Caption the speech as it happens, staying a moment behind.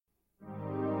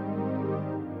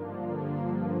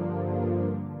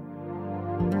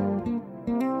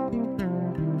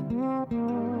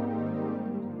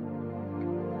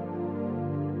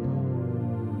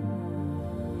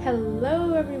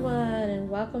Hello, everyone, and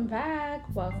welcome back.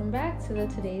 Welcome back to the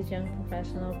Today's Young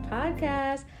Professional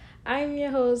podcast. I'm your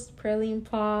host, Perline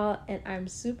Paul, and I'm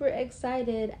super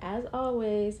excited, as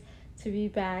always, to be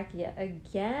back yet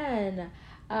again.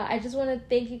 I just want to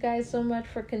thank you guys so much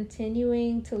for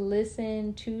continuing to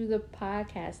listen to the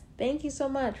podcast. Thank you so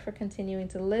much for continuing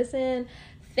to listen.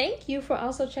 Thank you for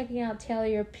also checking out Tailor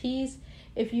Your Piece.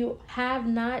 If you have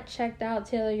not checked out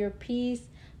Tailor Your Piece,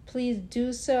 please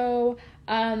do so.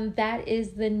 That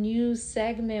is the new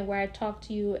segment where I talk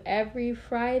to you every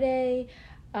Friday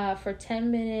for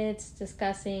 10 minutes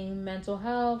discussing mental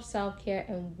health, self-care,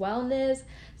 and wellness.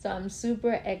 So I'm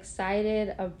super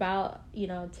excited about,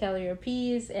 Tailor Your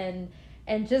Piece and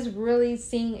just really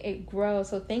seeing it grow.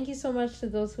 So thank you so much to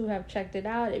those who have checked it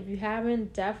out. If you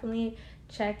haven't, definitely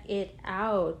check it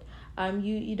out.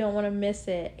 You don't want to miss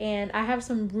it. And I have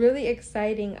some really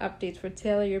exciting updates for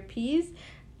Tailor Your Piece.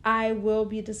 I will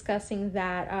be discussing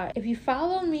that. If you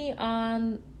follow me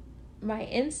on my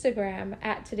Instagram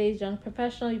at Today's Young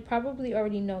Professional, you probably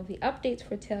already know the updates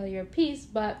for Tailor Your Piece,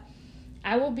 but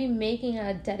I will be making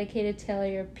a dedicated Tailor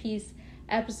Your Piece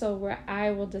episode where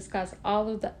I will discuss all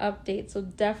of the updates. So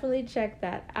definitely check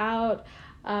that out.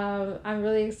 I'm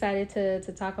really excited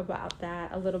to talk about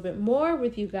that a little bit more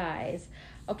with you guys.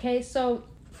 Okay, so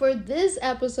for this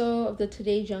episode of the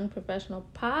Today's Young Professional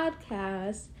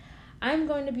podcast, I'm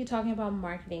going to be talking about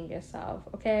marketing yourself,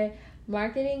 okay?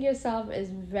 Marketing yourself is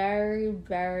very,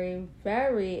 very,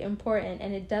 very important,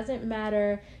 and it doesn't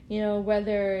matter,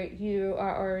 whether you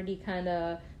are already kind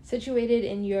of situated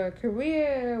in your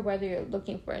career, whether you're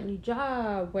looking for a new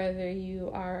job, whether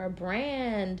you are a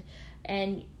brand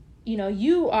and,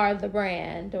 you are the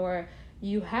brand, or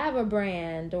you have a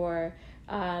brand, or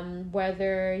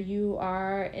whether you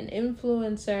are an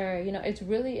influencer. It's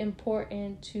really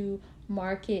important to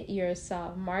market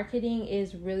yourself. Marketing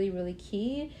is really, really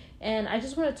key, and I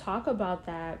just want to talk about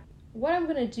that. What I'm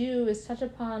going to do is touch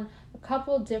upon a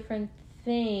couple different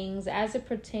things as it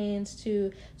pertains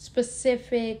to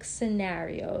specific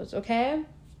scenarios, okay?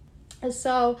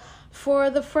 So for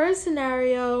the first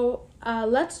scenario,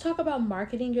 let's talk about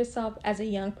marketing yourself as a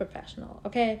young professional,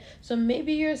 okay? So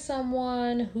maybe you're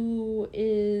someone who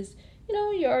is,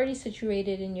 you're already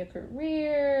situated in your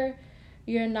career.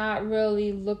 You're not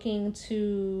really looking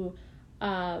to,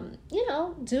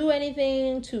 do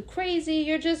anything too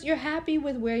crazy. You're happy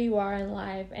with where you are in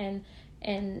life, and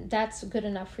that's good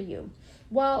enough for you.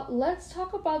 Well, let's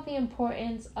talk about the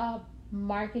importance of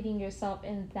marketing yourself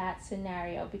in that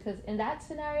scenario, because in that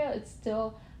scenario, it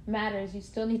still matters. You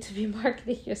still need to be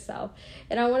marketing yourself.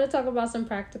 And I want to talk about some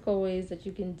practical ways that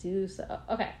you can do so.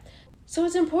 Okay. So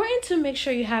it's important to make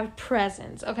sure you have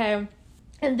presence, okay?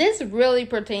 And this really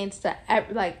pertains to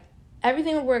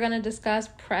everything we're going to discuss.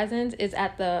 Presence is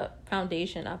at the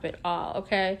foundation of it all,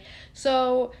 okay?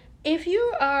 So if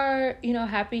you are,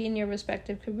 happy in your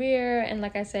respective career, and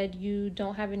like I said, you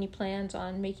don't have any plans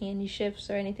on making any shifts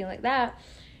or anything like that,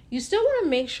 you still want to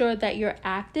make sure that you're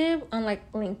active on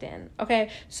LinkedIn,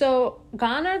 okay? So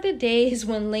gone are the days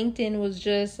when LinkedIn was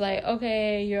just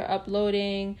okay, you're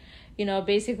uploading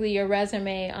basically your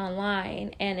resume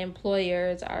online and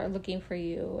employers are looking for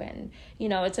you, and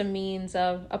it's a means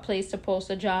of a place to post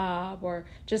a job or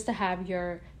just to have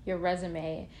your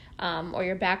resume or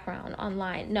your background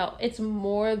online. No, it's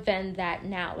more than that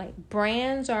now.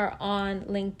 Brands are on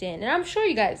LinkedIn, and I'm sure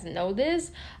you guys know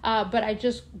this, but I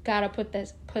just gotta put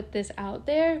this out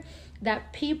there,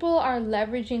 that people are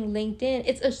leveraging LinkedIn.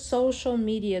 It's a social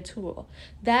media tool.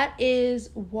 That is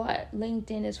what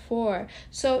LinkedIn is for.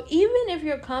 So even if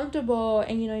you're comfortable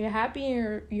and you're happy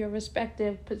in your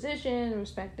respective position,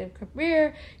 respective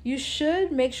career, you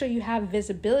should make sure you have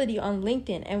visibility on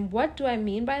LinkedIn. And what do I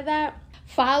mean by that?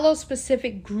 Follow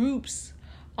specific groups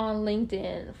on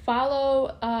LinkedIn.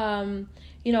 Follow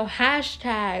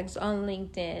hashtags on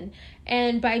LinkedIn.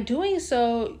 And by doing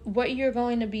so, what you're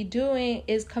going to be doing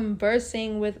is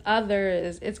conversing with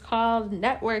others. It's called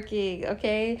networking,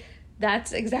 okay?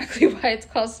 That's exactly why it's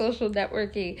called social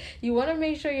networking. You want to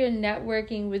make sure you're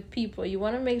networking with people. You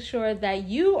want to make sure that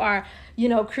you are,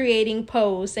 creating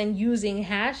posts and using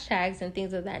hashtags and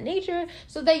things of that nature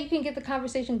so that you can get the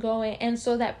conversation going and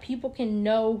so that people can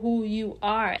know who you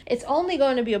are. It's only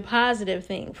going to be a positive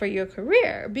thing for your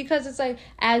career, because it's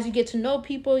as you get to know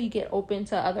people, you get open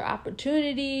to other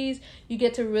opportunities. You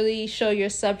get to really show your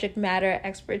subject matter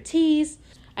expertise.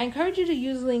 I encourage you to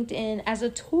use LinkedIn as a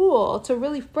tool to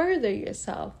really further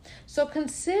yourself. So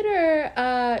consider,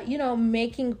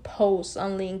 making posts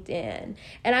on LinkedIn.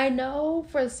 And I know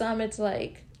for some it's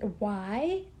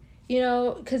why?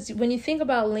 Because when you think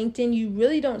about LinkedIn, you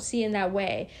really don't see it in that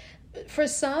way. for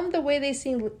some, the way they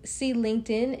see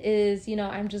LinkedIn is,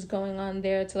 I'm just going on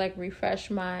there to like refresh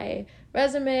my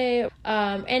resume.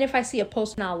 And if I see a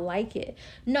post, I'll like it.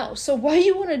 No. So what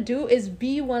you want to do is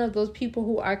be one of those people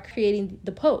who are creating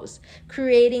the posts,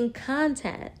 creating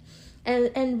content.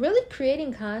 And really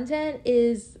creating content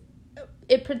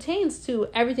it pertains to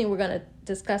everything we're going to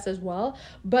discuss as well,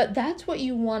 but that's what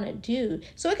you want to do.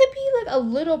 So it could be like a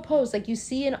little post, like you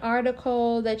see an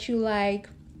article that you like,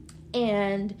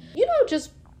 and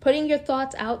just putting your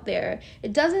thoughts out there.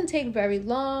 It doesn't take very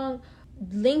long.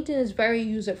 LinkedIn is very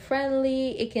user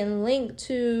friendly. It can link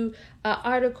to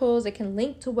articles, it can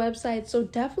link to websites. So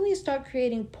definitely start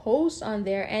creating posts on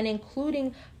there and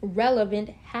including relevant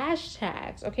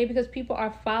hashtags, okay? Because people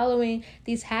are following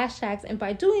these hashtags, and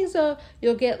by doing so,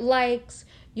 you'll get likes,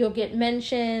 you'll get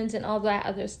mentions, and all that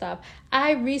other stuff.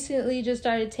 I recently just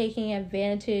started taking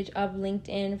advantage of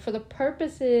LinkedIn for the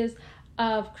purposes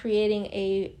of creating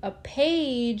a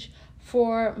page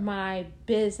for my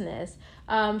business.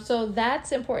 So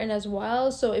that's important as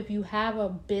well. So if you have a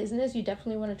business, you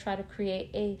definitely want to try to create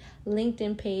a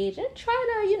LinkedIn page and try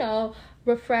to,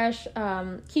 refresh,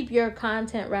 keep your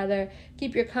content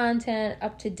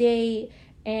up to date,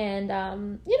 and,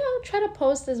 try to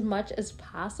post as much as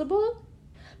possible.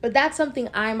 But that's something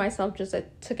I myself just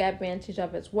took advantage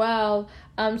of as well,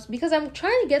 because I'm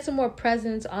trying to get some more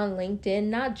presence on LinkedIn,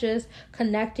 not just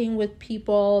connecting with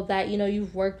people that,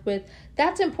 you've worked with.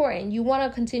 That's important. You want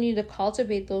to continue to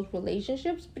cultivate those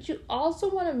relationships, but you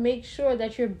also want to make sure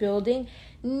that you're building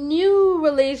new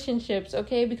relationships,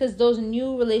 okay? Because those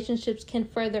new relationships can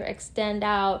further extend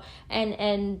out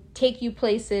and take you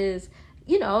places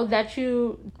that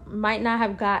you might not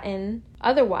have gotten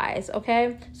otherwise,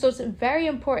 okay? So it's very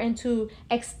important to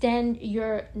extend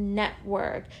your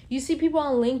network. You see people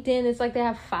on LinkedIn, it's like they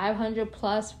have 500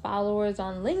 plus followers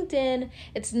on LinkedIn. Sometimes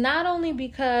it's not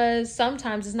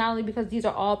only because these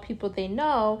are all people they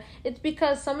know, it's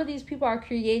because some of these people are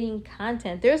creating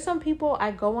content. There's some people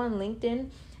I go on LinkedIn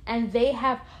and they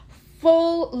have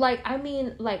full,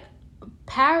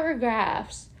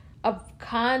 paragraphs of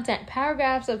content,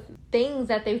 paragraphs of things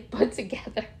that they've put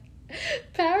together.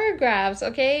 Paragraphs,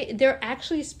 okay? They're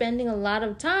actually spending a lot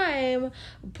of time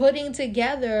putting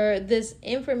together this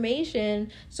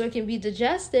information so it can be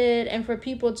digested and for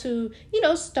people to,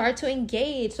 start to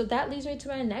engage. So that leads me to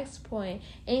my next point.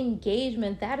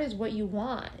 Engagement. That is what you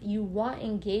want. You want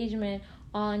engagement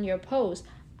on your post.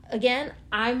 Again,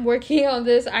 I'm working on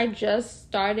this. I just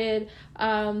started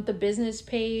the business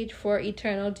page for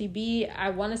Eternal DB.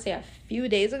 I want to say a few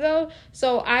days ago.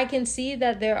 So I can see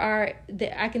that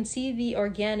I can see the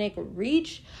organic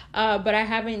reach, but I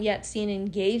haven't yet seen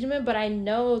engagement. But I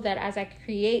know that as I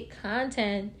create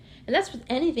content, and that's with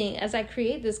anything, as I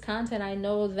create this content, I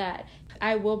know that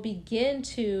I will begin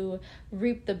to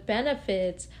reap the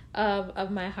benefits of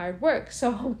my hard work.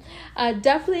 So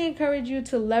definitely encourage you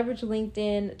to leverage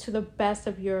LinkedIn to the best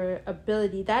of your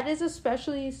ability. That is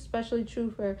especially true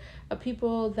for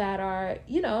people that are,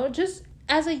 just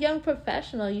as a young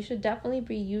professional, you should definitely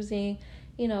be using,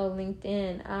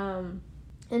 LinkedIn.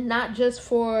 And not just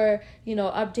for,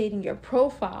 updating your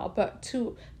profile, but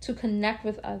to connect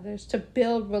with others, to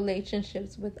build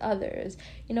relationships with others.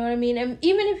 You know what I mean? And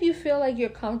even if you feel like you're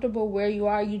comfortable where you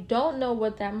are, you don't know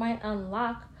what that might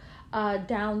unlock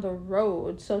down the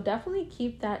road. So definitely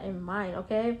keep that in mind,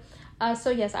 okay? So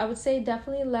yes, I would say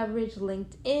definitely leverage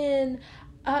LinkedIn.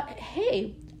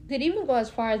 Hey, could even go as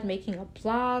far as making a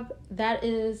blog. That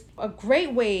is a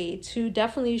great way to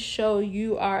definitely show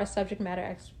you are a subject matter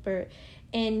expert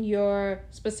in your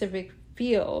specific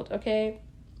field, okay?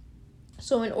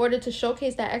 So in order to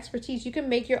showcase that expertise, you can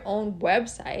make your own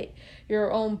website,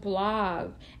 your own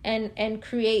blog, and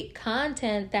create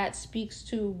content that speaks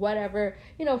to whatever,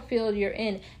 field you're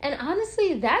in. And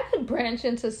honestly, that could branch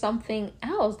into something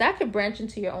else. That could branch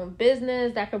into your own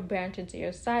business. That could branch into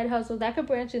your side hustle. That could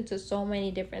branch into so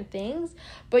many different things.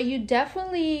 But you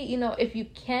definitely, if you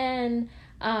can,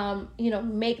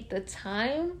 make the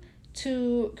time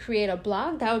to create a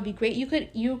blog, that would be great. You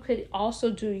could also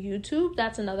do YouTube.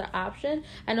 That's another option.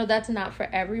 I know that's not for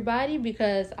everybody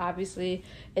because obviously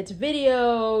it's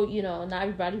video, not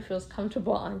everybody feels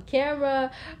comfortable on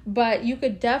camera, but you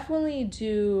could definitely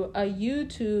do a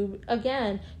YouTube,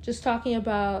 again, just talking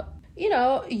about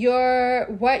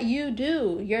what you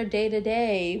do, your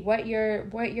day-to-day, what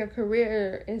your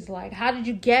career is like. How did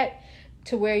you get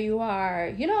to where you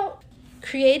are?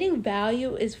 Creating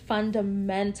value is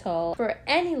fundamental for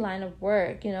any line of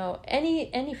work,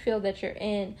 any field that you're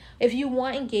in. If you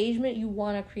want engagement, you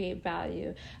want to create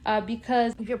value,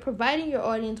 because if you're providing your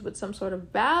audience with some sort of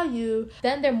value,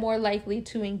 then they're more likely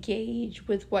to engage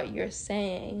with what you're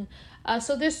saying.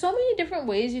 So there's so many different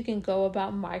ways you can go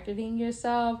about marketing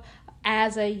yourself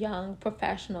as a young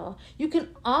professional. You can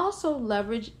also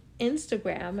leverage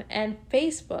Instagram and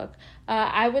Facebook.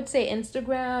 I would say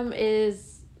Instagram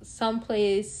is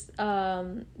someplace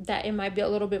that it might be a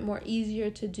little bit more easier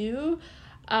to do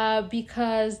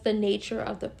because the nature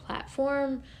of the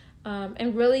platform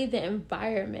and really the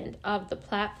environment of the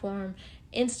platform.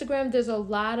 Instagram, there's a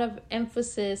lot of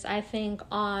emphasis, I think,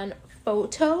 on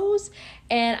photos,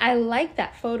 and I like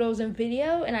that, photos and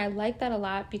video, and I like that a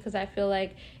lot because I feel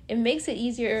like it makes it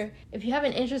easier if you have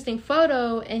an interesting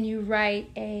photo and you write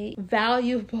a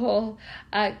valuable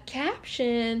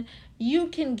caption. You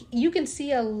can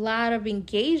see a lot of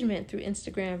engagement through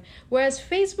Instagram. Whereas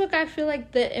Facebook, I feel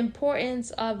like the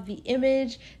importance of the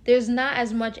image, there's not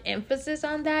as much emphasis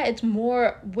on that. It's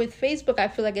more with Facebook, I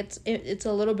feel like it's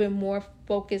a little bit more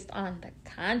focused on the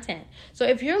content. So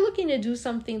if you're looking to do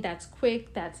something that's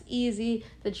quick, that's easy,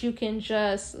 that you can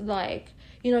just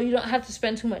you don't have to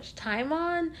spend too much time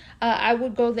on, I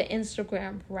would go the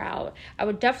Instagram route. I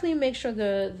would definitely make sure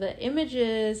the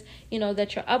images,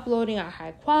 that you're uploading are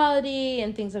high quality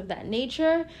and things of that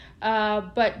nature.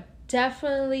 But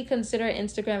definitely consider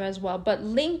Instagram as well. But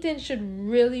LinkedIn should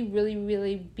really, really,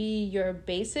 really be your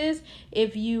basis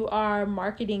if you are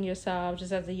marketing yourself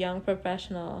just as a young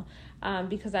professional,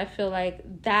 because I feel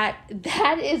like that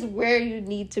is where you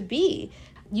need to be.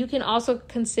 You can also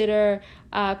consider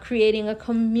creating a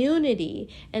community,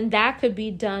 and that could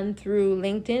be done through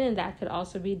LinkedIn, and that could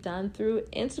also be done through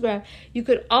Instagram. You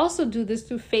could also do this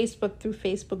through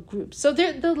Facebook groups. So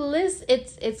the list,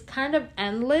 it's kind of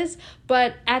endless,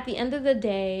 but at the end of the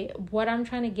day, what I'm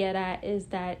trying to get at is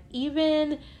that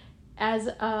even as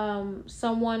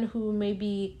someone who may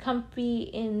be comfy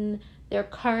in their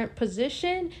current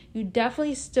position, you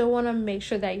definitely still want to make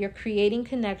sure that you're creating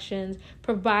connections,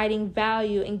 providing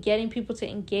value, and getting people to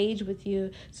engage with you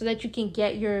so that you can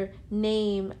get your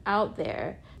name out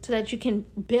there, so that you can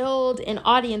build an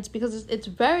audience, because it's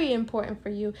very important for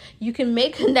you. You can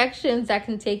make connections that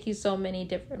can take you so many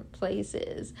different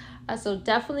places. So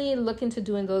definitely look into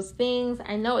doing those things.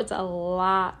 I know it's a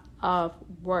lot of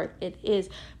work. It is.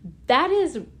 That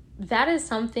is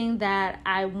something that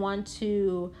I want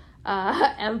to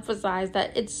emphasize,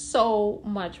 that it's so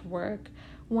much work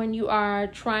when you are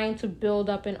trying to build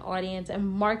up an audience and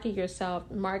market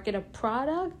yourself, market a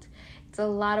product. It's a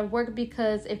lot of work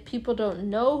because if people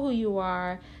don't know who you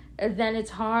are, then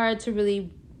it's hard to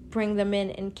really bring them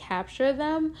in and capture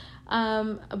them.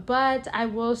 But I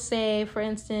will say, for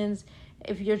instance,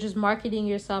 if you're just marketing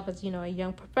yourself as, a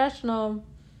young professional,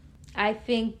 I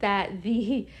think that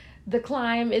the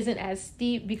climb isn't as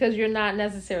steep because you're not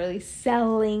necessarily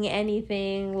selling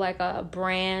anything like a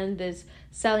brand is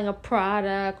selling a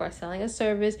product or selling a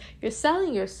service. You're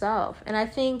selling yourself. And I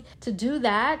think to do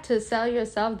that, to sell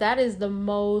yourself, that is the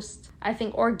most, I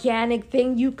think, organic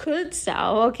thing you could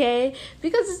sell, okay?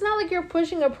 Because it's not like you're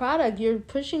pushing a product, you're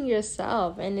pushing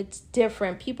yourself, and it's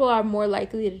different. People are more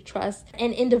likely to trust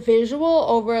an individual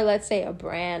over, let's say, a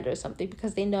brand or something,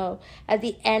 because they know at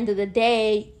the end of the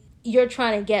day, you're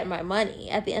trying to get my money.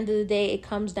 At the end of the day, it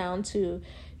comes down to,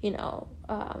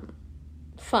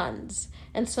 funds.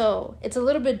 And so it's a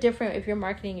little bit different if you're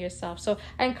marketing yourself. So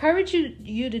I encourage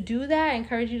you to do that. I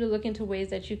encourage you to look into ways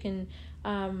that you can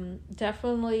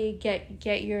definitely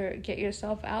get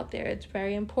yourself out there. It's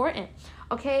very important.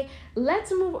 Okay,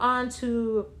 let's move on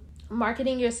to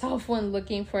marketing yourself when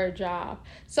looking for a job.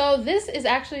 So this is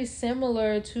actually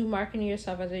similar to marketing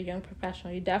yourself as a young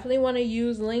professional. You definitely want to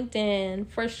use LinkedIn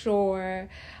for sure.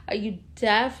 You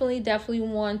definitely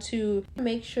want to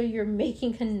make sure you're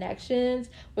making connections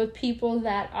with people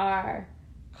that are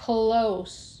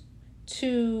close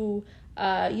to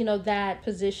that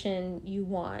position you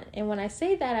want. And when I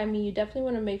say that, I mean you definitely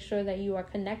want to make sure that you are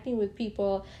connecting with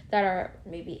people that are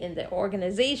maybe in the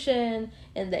organization,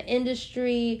 in the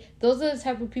industry. Those are the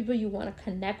type of people you want to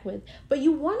connect with. But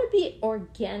you want to be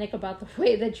organic about the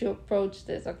way that you approach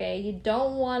this, okay? You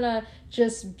don't want to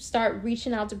just start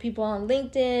reaching out to people on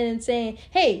LinkedIn and saying,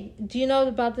 hey, do you know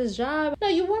about this job? No,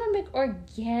 you want to make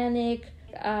organic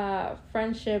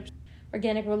friendships,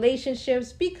 organic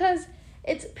relationships, because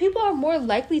people are more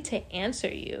likely to answer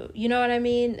you, you know what I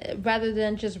mean, rather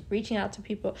than just reaching out to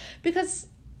people. Because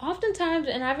oftentimes,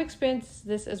 and I've experienced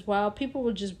this as well, people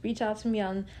will just reach out to me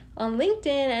on LinkedIn,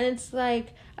 and it's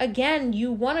like, again,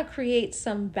 you want to create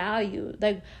some value.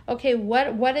 Like, okay,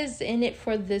 what is in it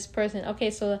for this person? Okay,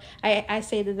 so I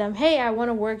say to them, hey, I want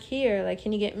to work here. Like,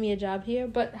 can you get me a job here?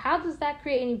 But how does that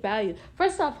create any value?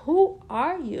 First off, who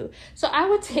are you? So I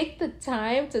would take the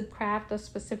time to craft a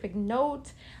specific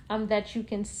note that you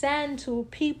can send to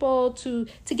people to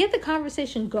get the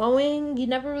conversation going. You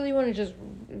never really want to just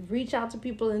reach out to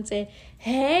people and say,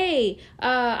 hey,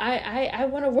 I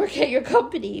want to work at your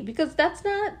company, because that's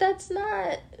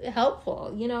not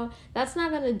helpful. That's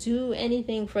not going to do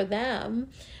anything for them.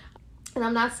 And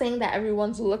I'm not saying that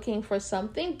everyone's looking for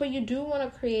something, but you do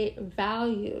want to create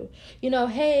value.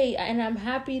 Hey, and I'm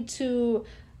happy to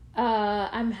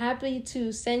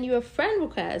send you a friend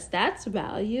request. That's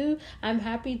value. I'm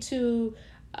happy to,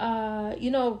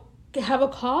 have a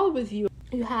call with you.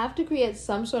 You have to create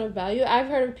some sort of value. I've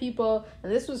heard of people, and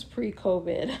this was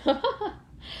pre-COVID.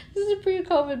 This is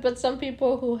pre-COVID, but some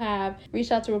people who have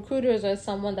reached out to recruiters or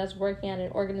someone that's working at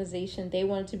an organization they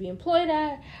wanted to be employed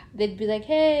at, they'd be like,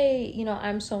 hey,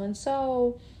 I'm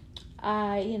so-and-so.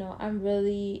 I'm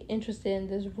really interested in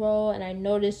this role, and I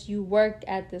noticed you work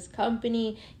at this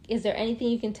company. Is there anything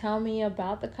you can tell me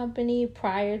about the company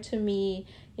prior to me,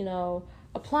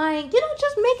 applying?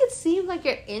 Just make it seem like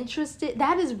you're interested.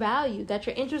 That is value, that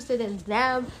you're interested in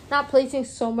them, not placing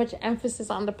so much emphasis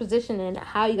on the position and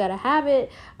how you got to have it.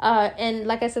 And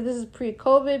like I said, this is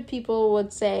pre-COVID. People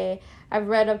would say, I've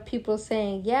read of people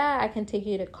saying, yeah, I can take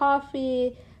you to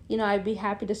coffee. I'd be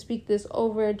happy to speak this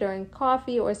over during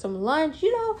coffee or some lunch.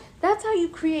 That's how you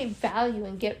create value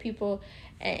and get people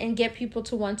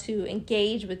to want to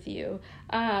engage with you.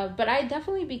 But I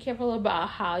definitely be careful about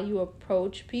how you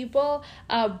approach people.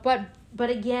 But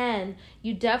again,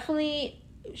 you definitely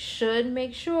should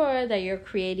make sure that you're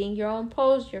creating your own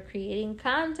posts, you're creating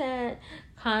content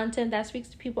that speaks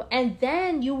to people, and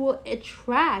then you will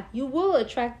attract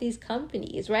these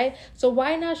companies, right? So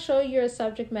why not show you're a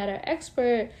subject matter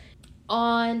expert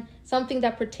on something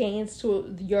that pertains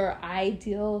to your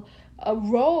ideal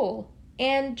role,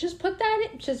 and just put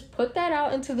that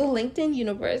out into the LinkedIn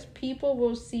universe. People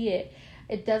will see it.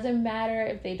 It doesn't matter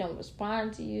if they don't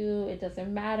respond to you. It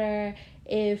doesn't matter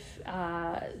if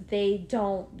they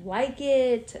don't like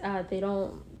it, they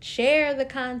don't share the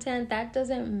content. That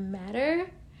doesn't matter,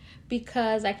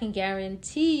 because I can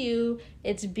guarantee you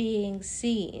it's being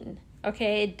seen.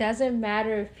 Okay, it doesn't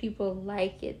matter if people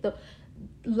like it. The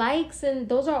likes, and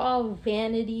those are all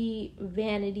vanity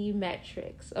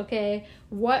metrics. Okay,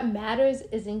 what matters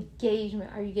is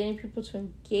engagement. Are you getting people to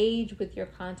engage with your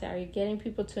content? Are you getting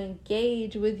people to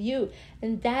engage with you?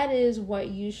 And that is what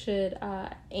you should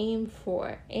aim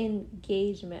for,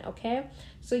 engagement. Okay,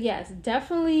 so yes,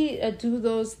 definitely do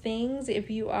those things if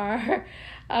you are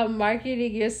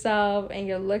marketing yourself and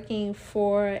you're looking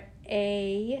for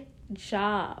a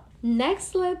job.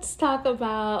 Next, let's talk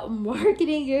about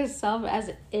marketing yourself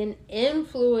as an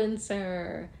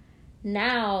influencer.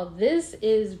 Now, this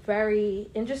is very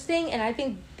interesting, and I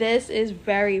think this is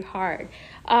very hard.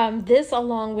 This,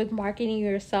 along with marketing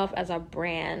yourself as a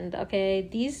brand, okay?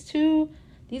 These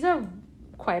are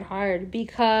quite hard,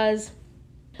 because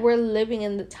we're living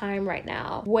in the time right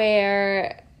now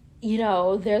where,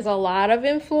 there's a lot of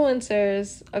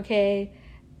influencers, okay?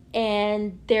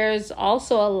 And there's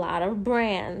also a lot of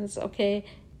brands, okay?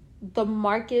 The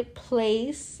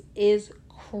marketplace is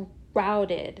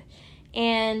crowded,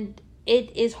 and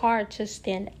it is hard to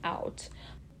stand out.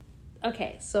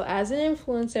 Okay, so as an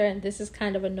influencer, and this is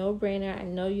kind of a no-brainer, I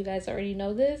know you guys already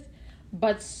know this,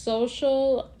 but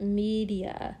social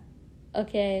media,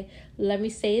 okay? Let me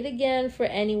say it again for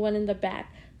anyone in the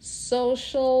back.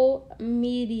 Social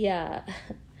media.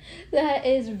 That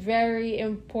is very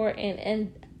important,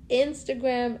 and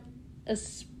Instagram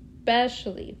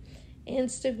especially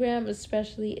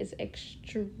is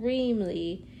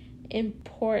extremely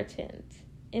important.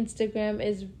 Instagram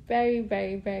is very,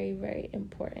 very, very, very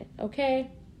important, okay?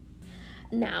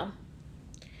 Now,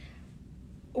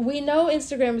 we know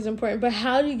Instagram is important, but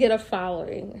how do you get a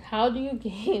following? How do you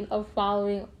gain a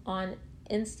following on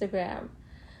Instagram?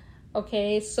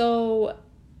 Okay, so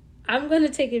I'm going to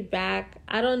take it back.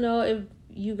 I don't know if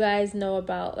you guys know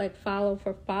about like follow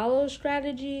for follow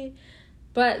strategy,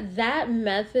 but that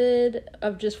method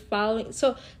of just following.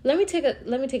 So let me take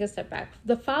a step back.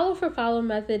 The follow for follow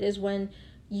method is when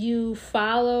you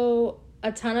follow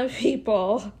a ton of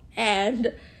people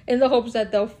and in the hopes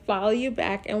that they'll follow you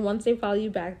back, and once they follow you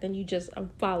back, then you just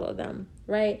unfollow them,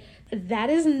 right? That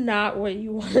is not what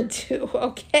you want to do,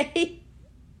 okay?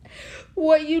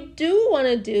 What you do want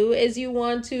to do is you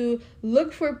want to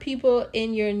look for people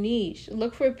in your niche.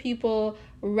 Look for people,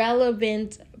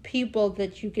 relevant people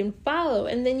that you can follow.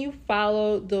 And then you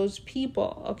follow those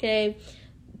people, okay?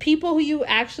 People who you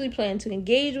actually plan to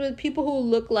engage with, people who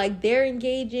look like they're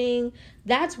engaging.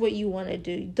 That's what you want to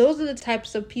do. Those are the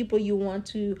types of people you want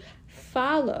to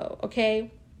follow,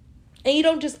 okay? And you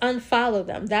don't just unfollow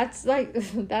them. That's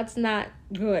not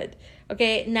good,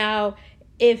 okay? Now,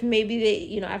 if maybe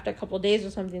they, after a couple of days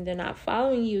or something, they're not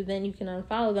following you, then you can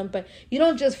unfollow them. But you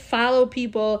don't just follow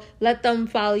people, let them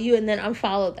follow you, and then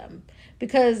unfollow them.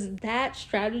 Because that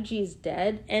strategy is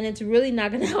dead, and it's really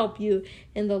not going to help you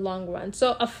in the long run.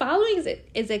 So a following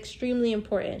is extremely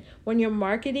important. When you're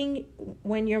marketing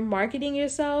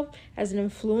yourself as an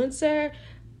influencer,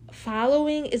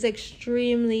 following is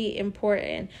extremely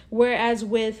important. Whereas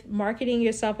with marketing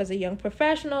yourself as a young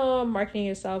professional, marketing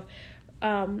yourself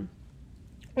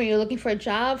when you're looking for a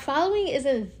job, following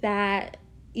isn't that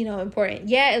important.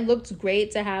 Yeah, it looks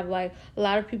great to have like a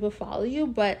lot of people follow you,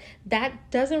 but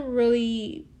that doesn't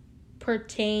really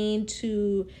pertain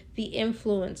to the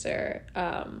influencer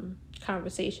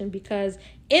conversation, because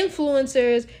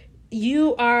influencers,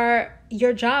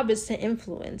 your job is to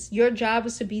influence. Your job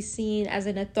is to be seen as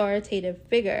an authoritative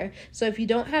figure. So if you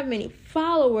don't have many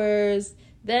followers,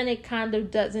 then it kind of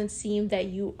doesn't seem that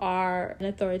you are an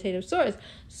authoritative source.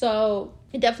 So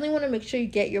you definitely want to make sure you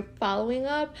get your following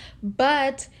up.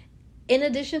 But in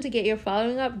addition to get your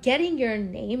following up, getting your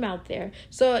name out there.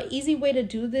 So an easy way to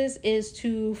do this is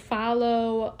to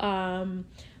follow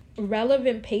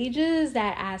relevant pages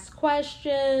that ask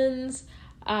questions,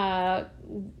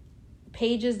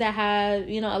 pages that have,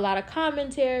 a lot of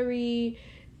commentary,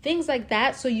 things like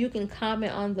that, so you can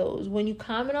comment on those. When you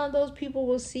comment on those, people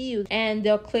will see you and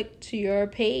they'll click to your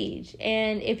page.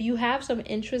 And if you have some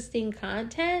interesting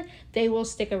content, they will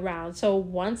stick around. So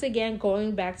once again,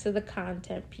 going back to the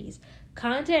content piece.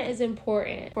 Content is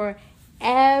important for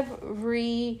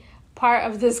every part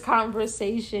of this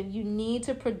conversation. You need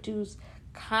to produce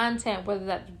content, whether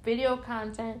that's video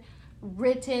content,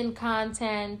 written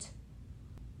content,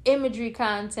 imagery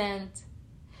content.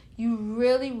 You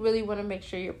really, really want to make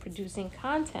sure you're producing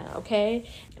content, okay?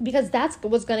 Because that's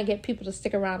what's going to get people to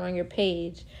stick around on your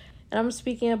page. And I'm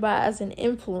speaking about as an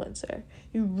influencer.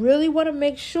 You really want to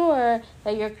make sure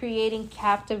that you're creating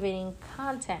captivating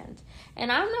content.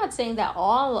 And I'm not saying that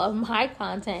all of my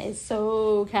content is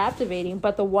so captivating,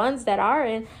 but the ones that are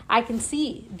in, I can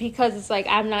see, because it's like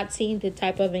I'm not seeing the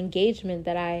type of engagement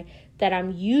that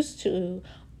I'm used to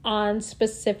on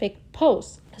specific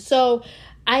posts. So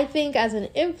I think as an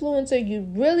influencer, you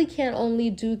really can't only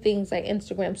do things like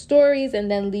Instagram stories and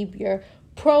then leave your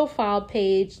profile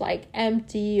page like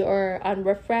empty or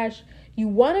unrefreshed. You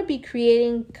want to be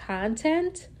creating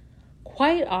content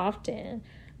quite often.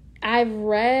 I've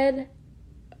read,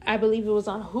 I believe it was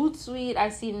on Hootsuite, I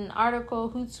seen an article.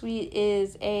 Hootsuite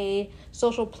is a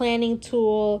social planning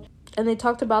tool, and they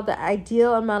talked about the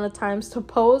ideal amount of times to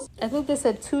post. I think they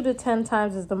said 2 to 10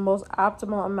 times is the most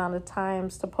optimal amount of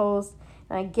times to post.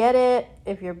 And I get it.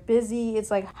 If you're busy,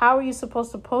 it's like, how are you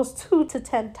supposed to post 2 to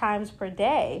 10 times per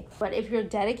day? But if you're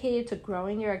dedicated to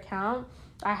growing your account,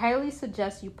 I highly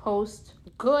suggest you post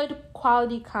good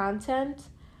quality content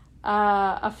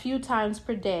a few times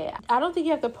per day. I don't think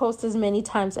you have to post as many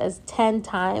times as 10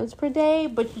 times per day,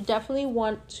 but you definitely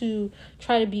want to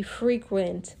try to be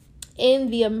frequent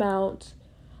in the amount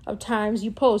of times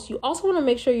you post. You also want to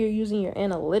make sure you're using your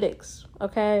analytics,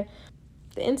 okay?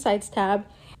 The Insights tab.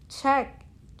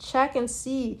 Check and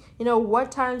see,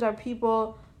 what times are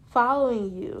people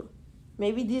following you.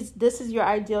 Maybe this is your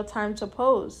ideal time to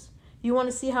post. You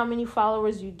want to see how many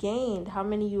followers you gained, how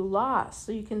many you lost,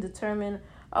 so you can determine,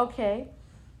 okay,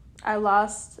 I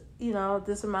lost,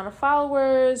 this amount of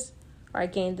followers, or I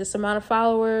gained this amount of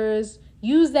followers.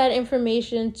 Use that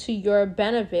information to your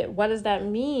benefit. What does that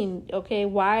mean? Okay,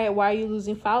 why are you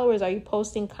losing followers? Are you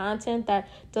posting content that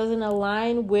doesn't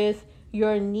align with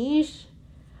your niche?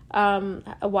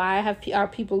 Are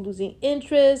people losing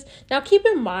interest? Now, keep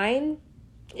in mind,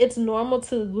 it's normal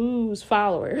to lose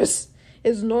followers.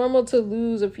 It's normal to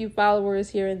lose a few followers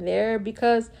here and there,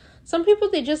 because some people,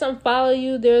 they just unfollow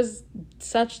you. There's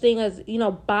such thing as,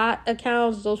 bot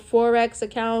accounts, those Forex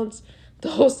accounts,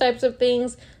 those types of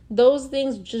things. Those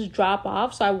things just drop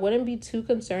off. So I wouldn't be too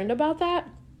concerned about that.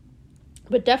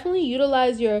 But definitely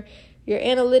utilize your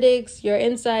analytics, your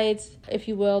insights, if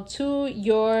you will, to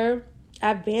your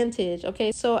advantage.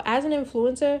 Okay, so as an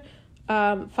influencer,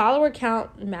 follower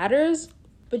count matters,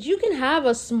 but you can have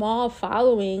a small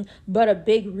following but a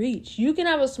big reach. You can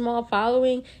have a small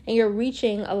following and you're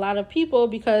reaching a lot of people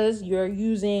because you're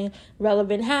using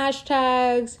relevant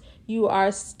hashtags, You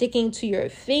are sticking to your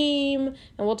theme,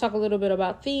 and we'll talk a little bit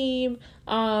about theme.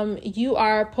 You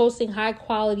are posting high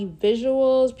quality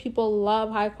visuals. People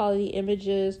love high quality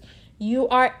images. You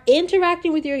are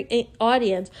interacting with your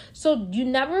audience. So you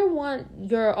never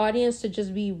want your audience to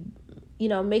just be,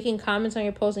 making comments on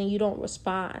your post and you don't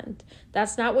respond.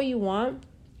 That's not what you want.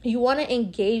 You want to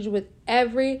engage with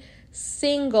every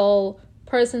single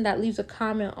person that leaves a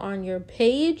comment on your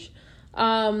page,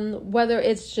 whether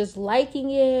it's just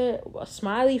liking it, a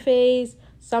smiley face,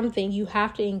 something. You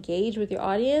have to engage with your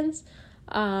audience,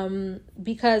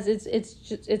 because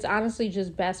it's honestly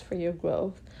just best for your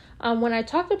growth. When I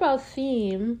talked about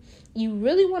theme, you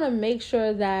really want to make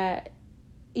sure that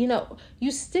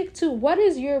you stick to what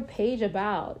is your page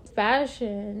about.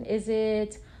 Fashion, is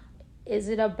it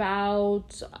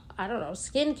about, I don't know,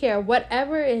 skincare,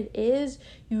 whatever it is.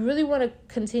 You really want to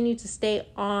continue to stay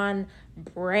on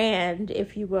brand,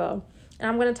 if you will. And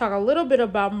I'm going to talk a little bit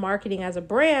about marketing as a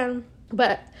brand,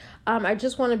 but I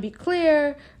just want to be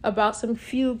clear about some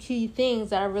few key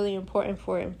things that are really important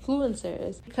for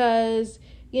influencers, because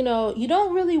you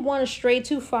don't really want to stray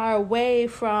too far away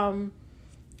from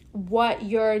what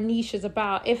your niche is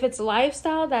about. If it's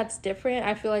lifestyle, that's different.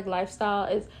 I feel like lifestyle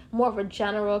is more of a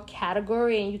general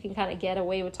category, and you can kind of get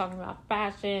away with talking about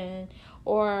fashion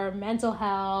or mental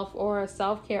health or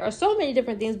self-care or so many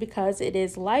different things because it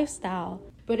is lifestyle.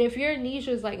 But if your niche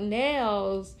is like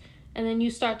nails, and then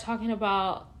you start talking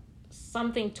about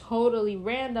something totally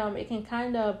random, it can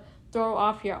kind of throw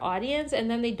off your audience,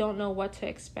 and then they don't know what to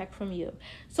expect from you.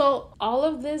 So all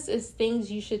of this is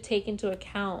things you should take into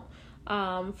account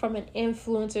from an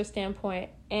influencer standpoint,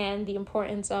 and the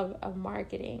importance of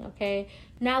marketing. Okay.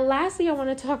 Now, lastly, I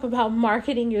want to talk about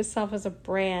marketing yourself as a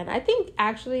brand. I think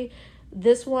actually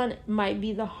this one might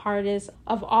be the hardest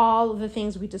of all the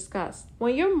things we discussed.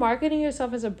 When you're marketing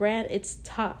yourself as a brand, it's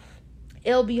tough.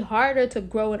 It'll be harder to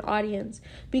grow an audience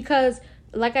because,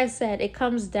 like I said, it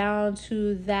comes down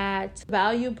to that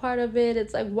value part of it.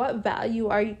 It's like, what value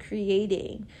are you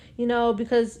creating?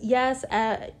 Because yes,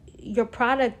 your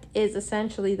product is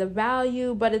essentially the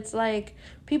value, but it's like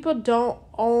people don't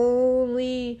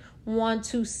only want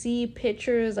to see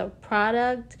pictures of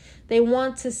product. They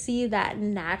want to see that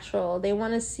natural. They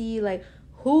want to see like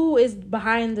who is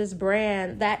behind this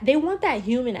brand. That they want that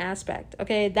human aspect.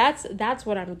 Okay, that's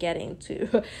what I'm getting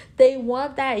to. They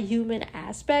want that human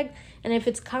aspect, and if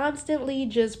it's constantly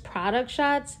just product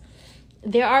shots,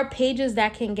 there are pages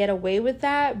that can get away with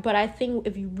that, but I think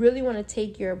if you really want to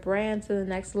take your brand to the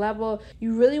next level,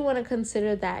 you really want to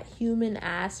consider that human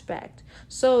aspect.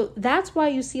 So that's why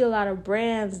you see a lot of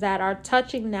brands that are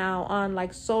touching now on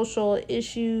like social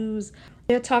issues.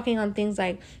 They're talking on things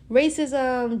like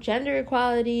racism, gender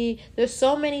equality. There's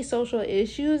so many social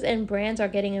issues, and brands are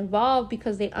getting involved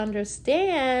because they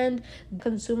understand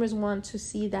consumers want to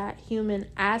see that human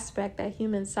aspect, that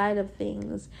human side of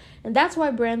things. And that's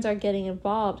why brands are getting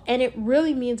involved. And it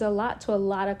really means a lot to a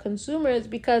lot of consumers,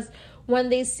 because when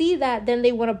they see that, then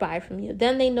they want to buy from you.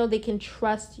 Then they know they can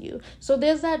trust you. So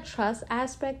there's that trust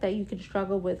aspect that you can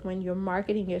struggle with when you're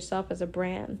marketing yourself as a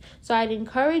brand. So I'd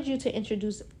encourage you to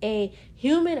introduce a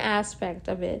human aspect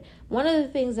of it. One of the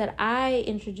things that I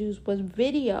introduced was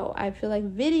video. I feel like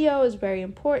video is very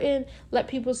important. Let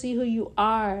people see who you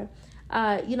are.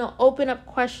 Open up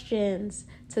questions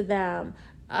to them.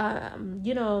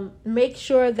 Make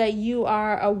sure that you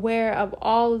are aware of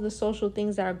all of the social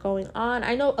things that are going on.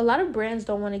 I know a lot of brands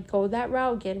don't want to go that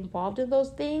route, get involved in those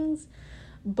things.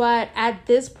 But at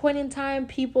this point in time,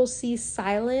 people see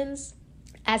silence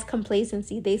as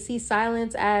complacency. They see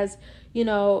silence as,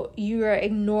 you are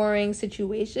ignoring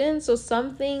situations. So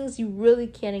some things you really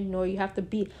can't ignore. You have to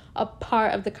be a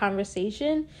part of the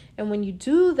conversation. And when you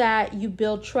do that, you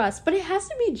build trust. But it has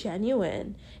to be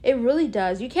genuine. It really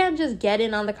does. You can't just get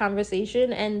in on the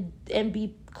conversation and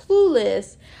be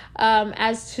clueless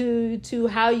as to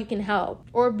how you can help,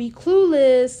 or be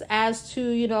clueless as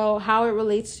to, how it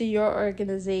relates to your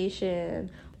organization.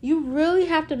 You really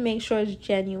have to make sure it's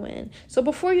genuine. So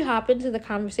before you hop into the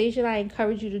conversation, I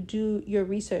encourage you to do your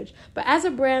research. But as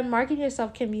a brand, marketing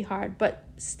yourself can be hard, but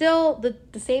still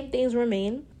the same things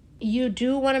remain. You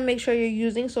do want to make sure you're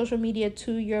using social media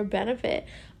to your benefit.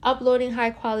 Uploading high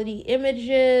quality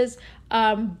images,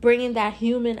 bringing that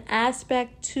human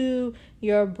aspect to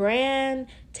your brand,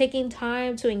 taking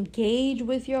time to engage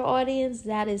with your audience,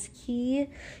 that is key.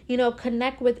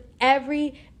 Connect with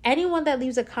anyone that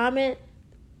leaves a comment.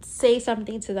 Say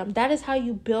something to them. That is how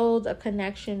you build a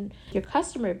connection with your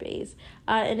customer base,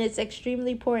 and it's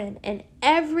extremely important. And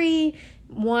every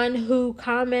one who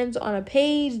comments on a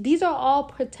page. These are all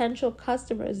potential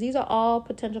customers.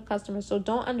 So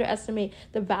don't underestimate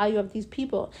the value of these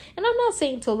people. And I'm not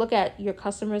saying to look at your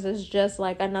customers as just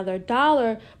like another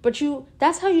dollar, but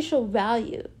that's how you show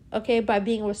value, okay? By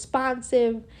being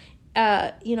responsive,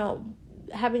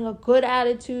 having a good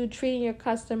attitude, treating your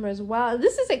customers well.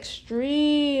 This is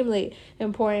extremely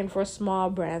important for small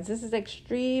brands.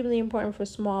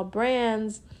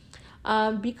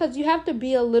 Because you have to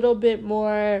be a little bit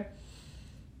more,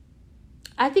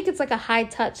 I think it's like a high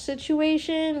touch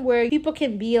situation where people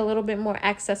can be a little bit more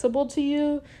accessible to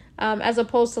you, as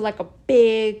opposed to like a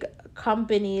big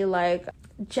company like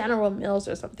General Mills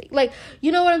or something. Like,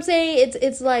 you know what I'm saying?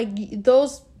 It's like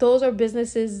those are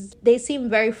businesses, they seem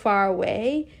very far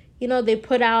away. They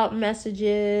put out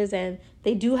messages and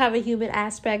they do have a human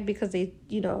aspect because they,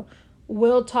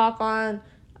 will talk on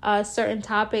certain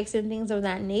topics and things of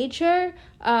that nature.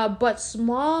 But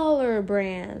smaller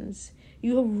brands,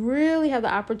 you really have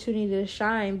the opportunity to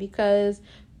shine because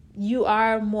you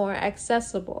are more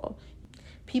accessible.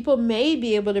 People may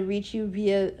be able to reach you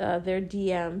via their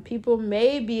DM. People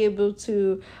may be able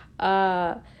to,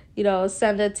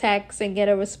 send a text and get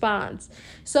a response.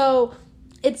 So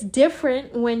it's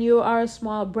different when you are a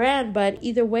small brand, but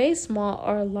either way, small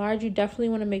or large, you definitely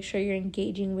want to make sure you're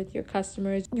engaging with your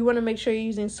customers. You want to make sure you're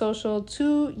using social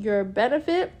to your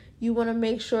benefit. You want to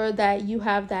make sure that you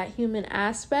have that human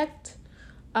aspect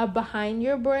behind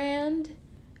your brand.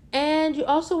 And you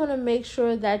also want to make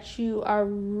sure that you are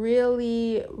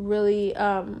really, really,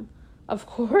 of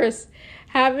course,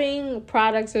 having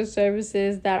products or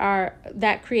services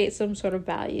that create some sort of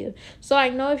value. So I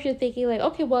know if you're thinking like,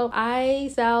 okay, well,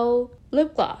 I sell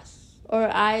lip gloss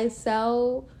or I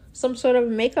sell some sort of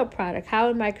makeup product. How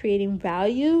am I creating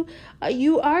value?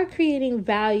 You are creating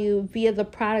value via the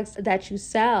products that you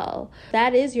sell.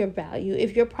 That is your value.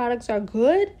 If your products are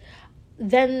good,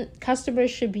 then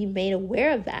customers should be made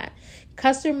aware of that.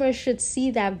 Customers should see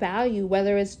that value,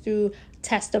 whether it's through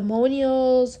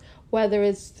testimonials, whether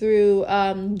it's through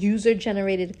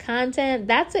user-generated content.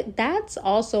 That's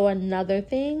also another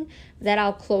thing that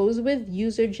I'll close with,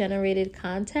 user-generated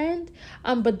content.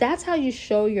 But that's how you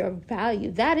show your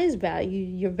value. That is value.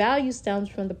 Your value stems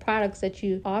from the products that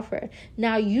you offer.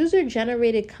 Now,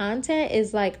 user-generated content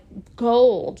is like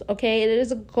gold, okay? It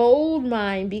is a gold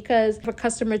mine because if a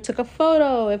customer took a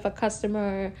photo, if a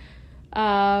customer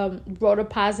wrote a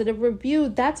positive review,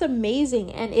 that's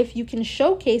amazing. And if you can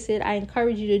showcase it, I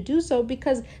encourage you to do so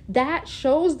because that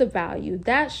shows the value.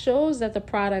 That shows that the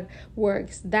product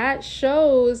works. That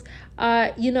shows,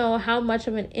 how much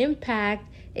of an impact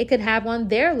it could have on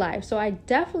their life. So I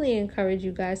definitely encourage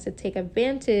you guys to take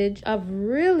advantage of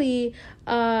really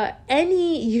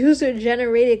any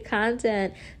user-generated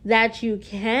content that you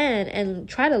can and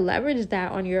try to leverage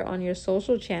that on your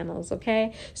social channels,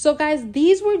 okay? So guys,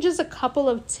 these were just a couple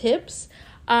of tips.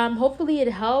 Hopefully it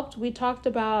helped. We talked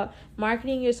about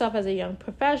marketing yourself as a young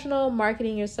professional,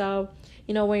 marketing yourself,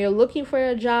 when you're looking for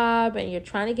a job and you're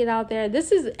trying to get out there.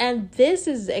 This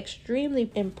is extremely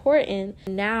important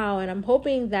now. And I'm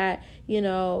hoping that,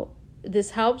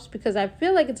 this helps because I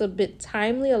feel like it's a bit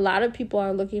timely. A lot of people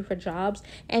are looking for jobs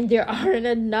and there aren't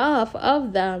enough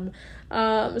of them.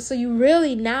 So you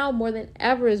really now more than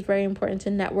ever is very important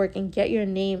to network and get your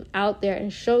name out there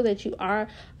and show that you are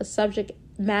a subject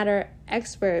matter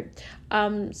expert.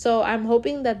 So I'm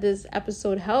hoping that this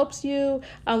episode helps you.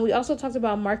 We also talked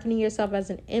about marketing yourself as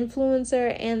an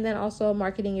influencer and then also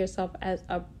marketing yourself as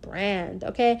a brand.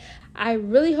 Okay. I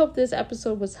really hope this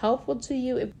episode was helpful to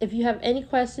you. If you have any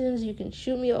questions, you can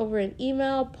shoot me over an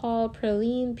email,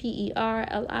 Perline,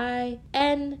 PERLINE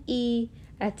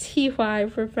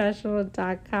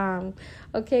 @typrofessional.com.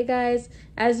 Okay, guys,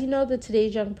 as you know, the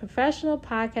Today's Young Professional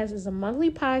podcast is a monthly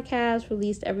podcast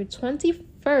released every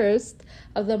 21st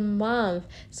of the month.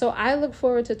 So I look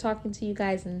forward to talking to you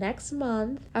guys next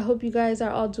month. I hope you guys are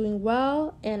all doing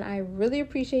well, and I really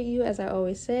appreciate you, as I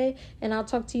always say, and I'll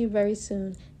talk to you very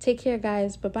soon. Take care,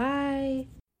 guys.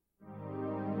 Bye-bye.